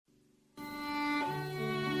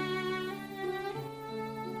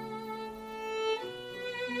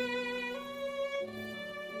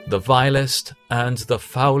The vilest and the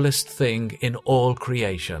foulest thing in all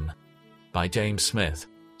creation, by James Smith,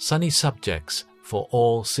 Sunny Subjects for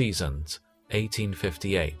All Seasons,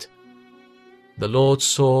 1858. The Lord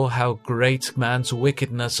saw how great man's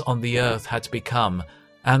wickedness on the earth had become,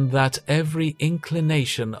 and that every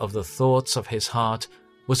inclination of the thoughts of his heart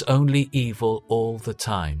was only evil all the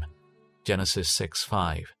time. Genesis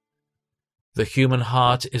 6:5. The human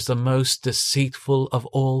heart is the most deceitful of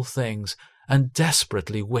all things, and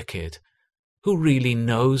desperately wicked. Who really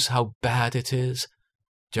knows how bad it is?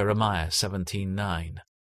 Jeremiah 17:9.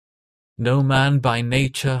 No man by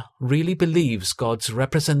nature really believes God's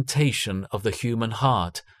representation of the human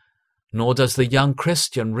heart, nor does the young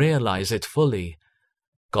Christian realize it fully.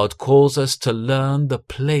 God calls us to learn the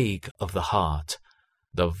plague of the heart.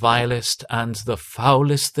 The vilest and the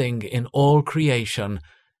foulest thing in all creation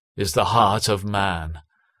is the heart of man.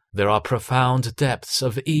 There are profound depths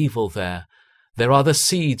of evil there. There are the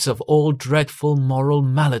seeds of all dreadful moral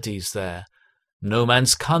maladies there. No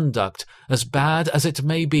man's conduct, as bad as it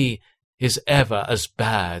may be, is ever as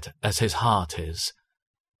bad as his heart is.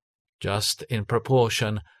 Just in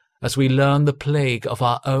proportion as we learn the plague of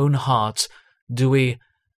our own hearts, do we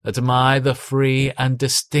admire the free and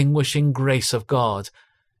distinguishing grace of God,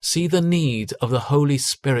 see the need of the Holy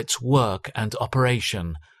Spirit's work and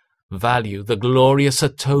operation, value the glorious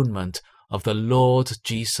atonement of the Lord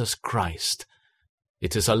Jesus Christ.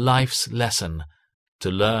 It is a life's lesson to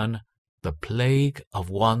learn the plague of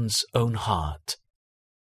one's own heart.